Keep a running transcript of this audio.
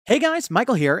Hey guys,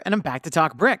 Michael here, and I'm back to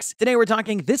talk bricks. Today we're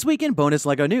talking This Week in Bonus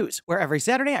LEGO News, where every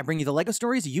Saturday I bring you the LEGO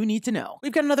stories you need to know.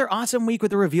 We've got another awesome week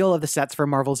with the reveal of the sets for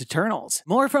Marvel's Eternals,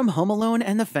 more from Home Alone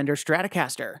and the Fender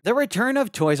Stratocaster, the return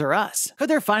of Toys R Us, could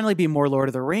there finally be more Lord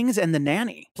of the Rings and the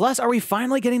Nanny? Plus, are we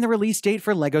finally getting the release date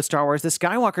for LEGO Star Wars The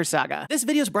Skywalker Saga? This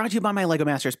video is brought to you by my LEGO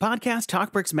Masters podcast,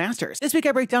 TalkBricks Masters. This week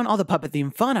I break down all the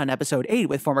puppet-themed fun on episode 8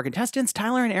 with former contestants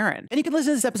Tyler and Aaron. And you can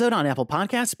listen to this episode on Apple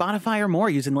Podcasts, Spotify, or more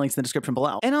using the links in the description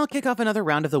below. And I'll kick off another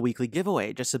round of the weekly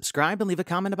giveaway. Just subscribe and leave a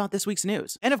comment about this week's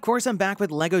news. And of course, I'm back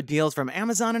with LEGO deals from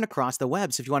Amazon and across the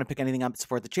web, so if you want to pick anything up to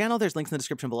support the channel, there's links in the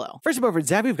description below. First up over at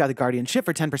Zappy, we've got the Guardian ship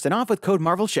for 10% off with code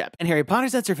MarvelShip, and Harry Potter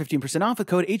sets are 15% off with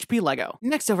code HPLEGO.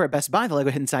 Next over at Best Buy, the LEGO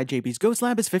Hidden Side JB's Ghost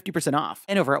Lab is 50% off.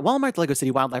 And over at Walmart, the LEGO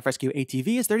City Wildlife Rescue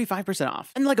ATV is 35%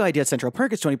 off. And LEGO Ideas Central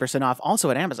Perk is 20% off,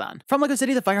 also at Amazon. From LEGO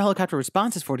City, the Fire Helicopter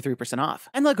Response is 43% off.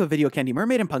 And LEGO Video Candy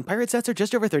Mermaid and Punk Pirate sets are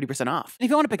just over 30% off. And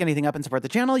if you want to pick anything up and support the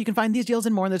channel, you can find these deals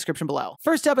and more in the description below.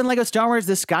 First up in LEGO Star Wars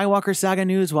The Skywalker Saga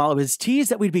news, while it was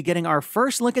teased that we'd be getting our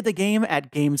first look at the game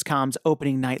at Gamescom's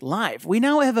opening night live, we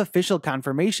now have official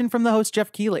confirmation from the host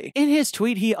Jeff Keighley. In his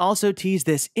tweet, he also teased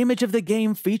this image of the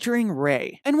game featuring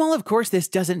Rey. And while of course this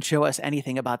doesn't show us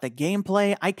anything about the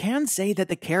gameplay, I can say that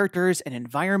the characters and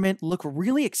environment look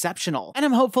really exceptional, and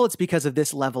I'm hopeful it's because of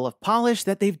this level of polish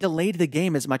that they've delayed the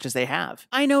game as much as they have.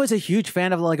 I know as a huge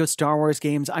fan of the LEGO Star Wars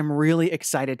games, I'm really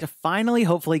excited to finally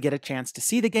hopefully get a chance to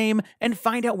see the game and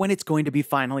find out when it's going to be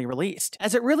finally released,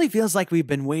 as it really feels like we've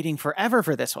been waiting forever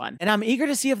for this one, and I'm eager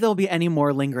to see if there'll be any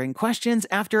more lingering questions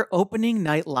after opening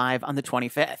night live on the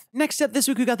 25th. Next up this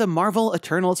week we got the Marvel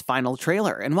Eternals final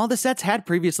trailer, and while the sets had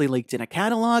previously leaked in a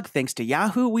catalog, thanks to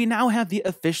Yahoo, we now have the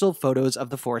official photos of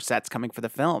the 4 sets coming for the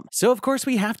film. So of course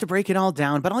we have to break it all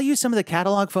down, but I'll use some of the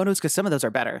catalog photos because some of those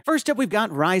are better. First up we've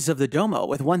got Rise of the Domo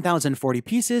with 1,040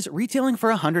 pieces, retailing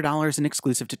for $100 and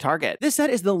exclusive to Target. This set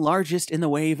is the largest in the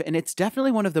wave, and it's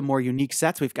definitely one of the more unique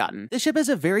sets we've gotten. The ship has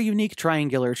a very unique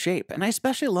triangular shape, and I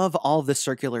especially love all of the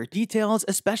circular details,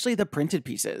 especially the printed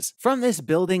pieces. From this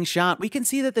building shot, we can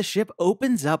see that the ship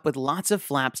opens up with lots of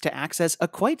flaps to access a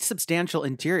quite substantial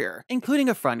interior, including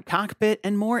a front cockpit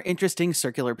and more interesting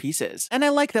circular pieces. And I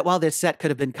like that while this set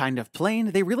could have been kind of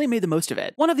plain, they really made the most of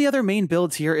it. One of the other main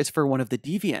builds here is for one of the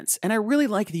Deviants, and I really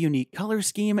like the unique color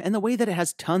scheme and the way that it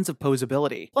has tons of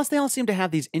posability. Plus they all seem to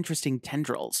have these interesting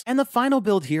tendrils. And the final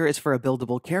build here is for a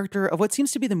buildable character of what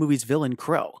seems to be the movie's villain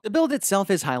Crow. The build itself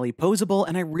is highly posable,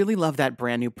 and I really love that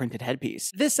brand new printed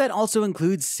headpiece. This set also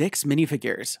includes 6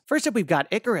 minifigures. First up we've got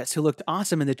Icarus, who looked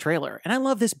awesome in the trailer, and I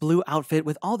love this blue outfit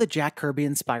with all the Jack Kirby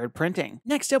inspired printing.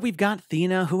 Next up we've got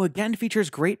Thena, who again features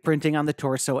great printing on the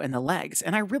torso and the legs,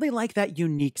 and I really like that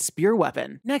unique spear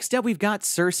weapon. Next up we've got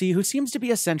Cersei, who seems to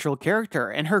be a central character,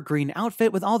 and her green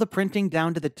outfit with all the printing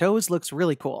down to the toes looks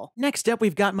really cool. Next up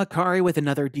we've got Makari with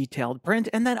another detailed print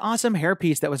and that awesome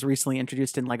hairpiece that was recently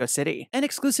introduced in LEGO City. And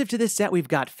exclusive to this set we've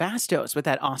got Phastos with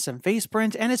that awesome face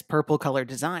print and his purple color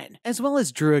design, as well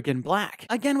as Druig in black,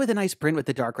 again with a nice print with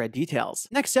the dark red details.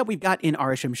 Next up we've got in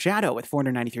Arishem Shadow with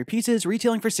 493 pieces,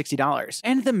 retailing for $60.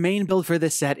 And the main build for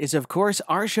this set is of course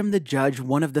Arishem the Judge,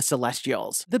 one of the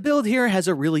Celestials. The build here has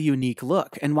a really unique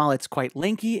look, and while it's quite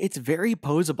lanky, it's very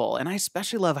posable, and I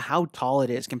especially love how tall it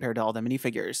is compared to all the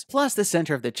minifigures. Plus the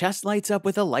center of the chest lights up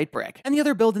with a light brick. And the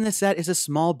other build in this set is a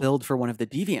small build for one of the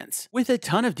Deviants, with a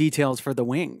ton of details for the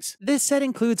wings. This set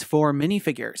includes 4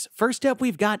 minifigures. First up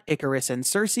we've got Icarus and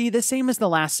Cersei, the same as the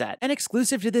last set. And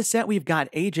exclusive to this set we've got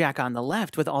Ajax on the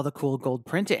left with all the cool gold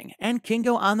printing, and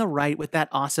Kingo on the right with that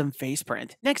awesome face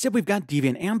print. Next up we've got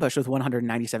Deviant Ambush with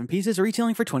 197 pieces,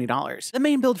 retailing for $20. The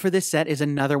main build for this set is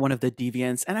another one of the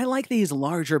Deviants, and I like these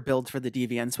larger builds for the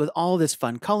Deviants with all this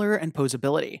fun color and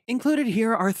posability. Included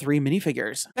here are 3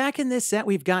 minifigures. Back in this set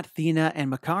we've got Thena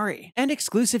and Makari, and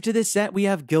exclusive to this set we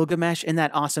have Gilgamesh in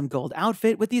that awesome gold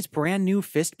outfit with these brand new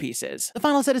fist pieces. The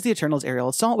final set is the Eternals Aerial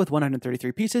Assault with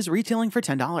 133 pieces, retailing for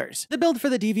 $10. The build for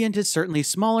the Deviant is certainly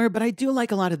smaller, but I do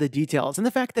like a lot of the details and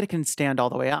the fact that it can stand all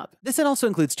the way up. This set also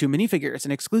includes 2 minifigures,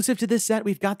 and exclusive to this set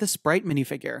we've got the Sprite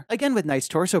minifigure, again with nice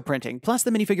torso printing, plus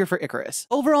the minifigure for Icarus.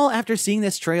 Overall, after seeing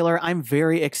this trailer, I'm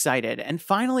very excited, and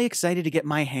finally excited to get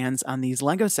my hands on these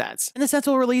LEGO sets. And the sets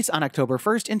will release on October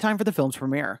 1st in time for the film's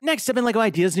premiere. Next up in LEGO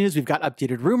Ideas news, we've got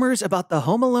updated rumors about the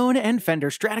Home Alone and Fender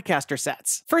Stratocaster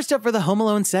sets. First up for the Home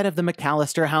Alone set of the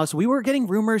McCallister house, we were getting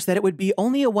rumors that it would be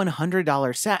only a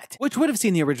 $100 set, which would have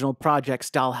seen the original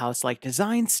Project dollhouse-like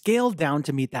design scaled down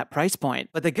to meet that price point.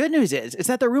 But the good news is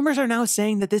that the rumors are now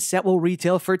saying that this set will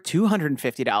retail for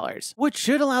 $250, which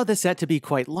should allow the set to be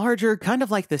quite larger, kind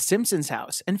of like the Simpsons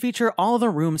house, and feature all the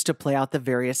rooms to play out the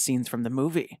various scenes from the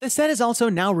movie. The set is also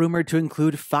now rumored to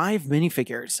include 5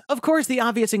 minifigures. Of course, the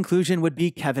obvious conclusion would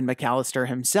be Kevin McCallister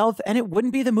himself, and it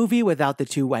wouldn't be the movie without the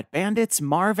two wet bandits,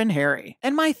 Marv and Harry.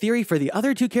 And my theory for the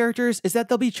other two characters is that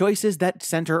there'll be choices that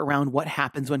center around what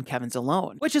happens when Kevin's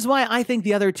alone, which is why I think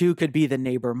the other two could be the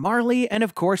neighbor Marley and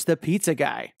of course the pizza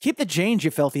guy. Keep the change, you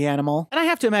filthy animal. And I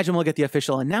have to imagine we'll get the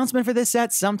official announcement for this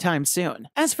set sometime soon.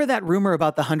 As for that rumor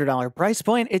about the $100 price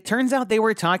point, it turns out they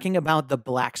were talking about the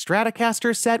black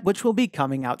Stratocaster set, which will be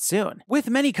coming out soon.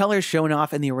 With many colors shown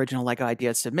off in the original LEGO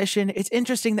Ideas submission, it's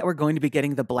interesting that we're going to be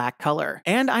getting the black color.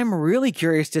 And I'm really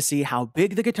curious to see how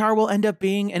big the guitar will end up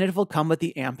being and if it will come with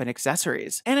the amp and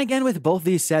accessories. And again, with both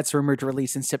these sets rumored to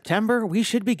release in September, we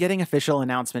should be getting official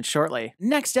announcements shortly.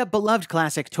 Next up, beloved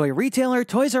classic toy retailer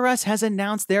Toys R Us has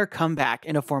announced their comeback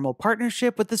in a formal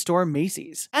partnership with the store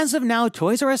Macy's. As of now,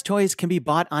 Toys R Us toys can be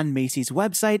bought on Macy's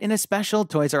website in a special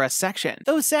Toys R Us section,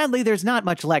 though sadly there's not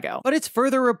much LEGO. But it's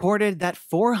further reported that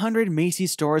 400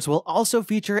 Macy's stores will also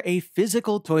feature a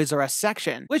physical Toys R Us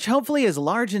section, which hopefully is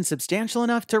large and substantial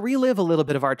enough to relive a little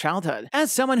bit of our childhood.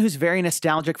 As someone who's very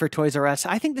nostalgic for Toys R Us,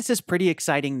 I think this is pretty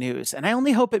exciting news, and I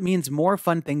only hope it means more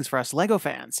fun things for us LEGO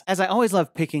fans, as I always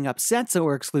love picking up sets that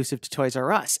were exclusive to Toys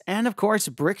R Us, and of course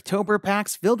Bricktober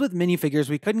packs filled with minifigures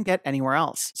we couldn't get anywhere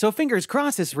else. So fingers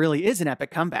crossed this really is an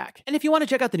epic comeback. And if you want to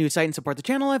check out the news site and support the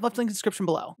channel, I've left a link in the description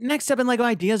below. Next up in LEGO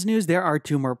Ideas news, there are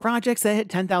two more projects that hit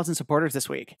 10,000 supporters this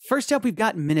week. First up, we've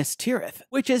got Minas Tirith,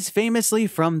 which is famously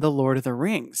from The Lord of the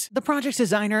Rings. The project's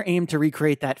designer aimed to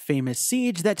recreate that famous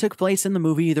siege that took place in the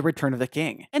movie The Return of the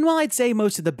King. And while I'd say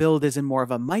most of the build is in more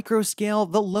of a micro scale,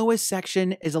 the lowest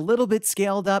section is a little bit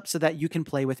scaled up so that you can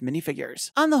play with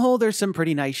minifigures. On the whole, there's some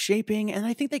pretty nice shaping, and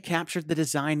I think they captured the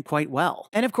design quite well.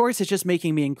 And of course, it's just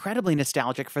making me incredibly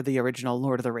nostalgic for the original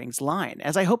Lord of the Rings line,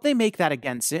 as I hope they make that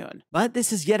again soon. But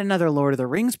this is yet another Lord of the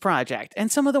Rings project,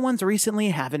 and some of the ones recently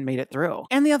haven't made it through.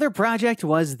 And the other project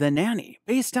was The Nanny,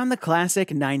 based on the classic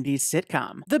 90s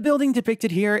sitcom. The building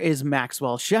depicted here is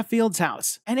Maxwell Sheffield's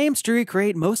house, and aims to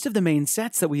recreate most of the main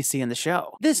sets that we see in the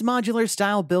show. This modular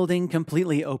style building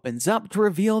completely opens up to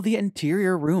reveal the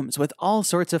interior rooms with all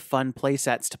sorts of fun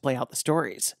playsets to play out the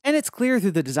stories. And it's clear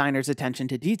through the designer's attention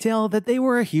to detail that they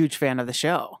were a huge fan of the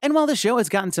show. And while the show has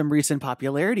gotten some recent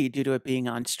popularity due to it being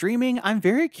on streaming, I'm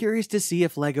very curious to see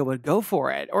if LEGO would go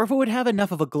for it, or if it would have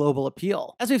enough of a global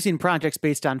appeal, as we've seen projects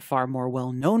based on far more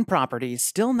well-known properties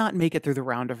still not make it through the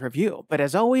round of review. But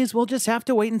as always, we'll just have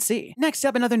to wait and see. Next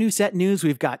up, another new set news,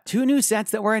 we've got two new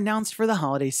sets that were announced for the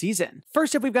holiday season.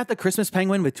 First up, we've got the Christmas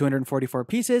Penguin with 244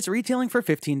 pieces, retailing for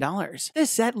 $15. This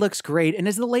set looks great and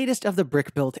is the latest of the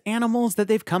brick-built animals that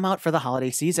they've come out for the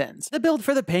holiday seasons. The build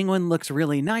for the penguin looks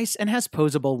really nice and has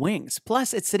posable wings,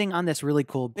 plus it's sitting on this really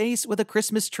cool base with a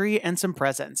Christmas tree and some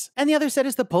presents. And the other set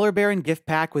is the Polar Bear and gift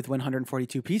pack with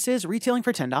 142 pieces, retailing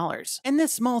for $10. And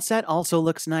this small set also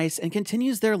looks nice and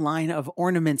continues their line of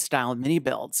ornament-style mini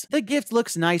builds. The gift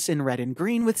looks nice in red and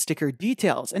green with sticker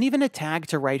details and even a tag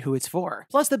to write who it's for.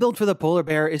 Plus the build for the Polar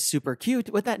Bear is super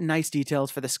cute with that nice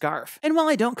details for the scarf. And while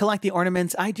I don't collect the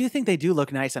ornaments, I do think they do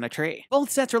look nice on a tree.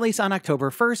 Both sets release on October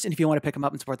 1st, and if you want to pick them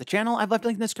up and support the channel, I've left a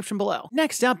link in the description below.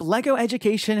 Next up, LEGO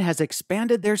Education has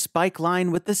expanded their Spike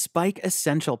line with the Spike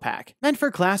Essential Pack. Meant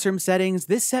for classroom settings,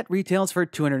 this set retails for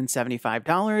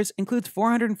 $275, includes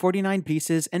 449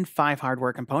 pieces and 5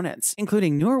 hardware components,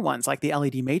 including newer ones like the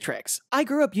LED Matrix. I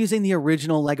grew up using the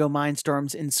original LEGO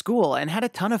Mindstorms in school and had a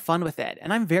ton of fun with it,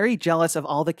 and I'm very jealous of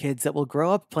all the kids that will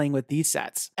grow up playing with these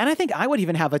sets. And I think I would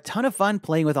even have a ton of fun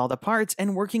playing with all the parts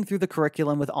and working through the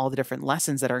curriculum with all the different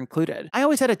lessons that are included. I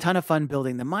always had a ton of fun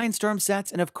building the Mindstorm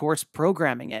sets and of course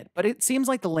programming it, but it seems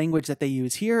like the language that they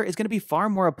use here is going to be far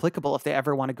more applicable if they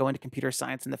ever want to go into computer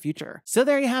science in the future. So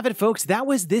there you have it, folks. That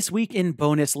was this week in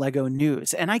bonus LEGO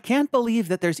news, and I can't believe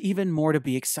that there's even more to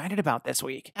be excited about this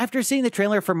week. After seeing the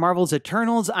trailer for Marvel's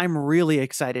Eternals, I'm really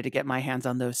excited to get my hands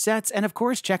on those sets and of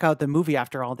course check out the movie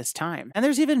after all this time. And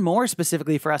there's even more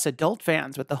specifically for us adult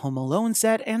fans with the Home Alone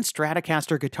set and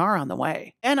Stratocaster guitar on the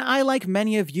way. And I, like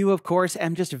many of you, of course,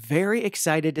 am just very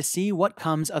excited to see what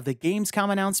comes of the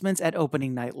Gamescom announcements at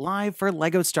opening night live for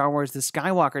LEGO Star Wars The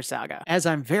Skywalker Saga, as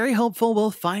I'm very hopeful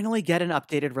we'll finally get an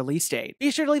updated release date.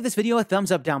 Be sure to leave this video a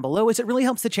thumbs up down below as it really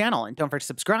helps the channel, and don't forget to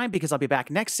subscribe because I'll be back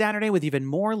next Saturday with even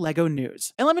more LEGO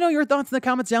news. And let me know your thoughts in the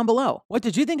comments down below. What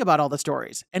did you think about all the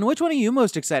stories? And which one are you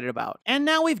most excited about? And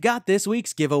now we've got this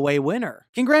week's giveaway winner.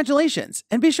 Congratulations!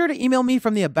 And be sure to email me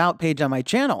from the About page on my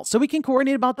channel so we can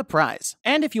coordinate about the prize.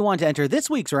 And if you want to enter this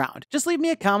week's round, just leave me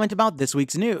a comment about this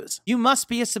week's news. You must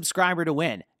be a subscriber to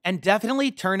win, and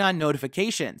definitely turn on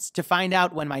notifications to find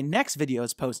out when my next video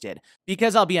is posted,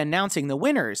 because I'll be announcing the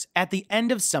winners at the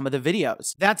end of some of the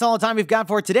videos. That's all the time we've got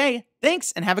for today.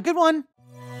 Thanks, and have a good one!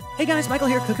 Hey guys, Michael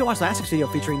here. Click to watch last week's video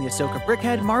featuring the Ahsoka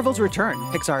Brickhead, Marvel's Return,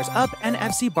 Pixar's Up, and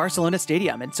FC Barcelona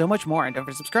Stadium, and so much more. And don't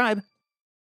forget to subscribe.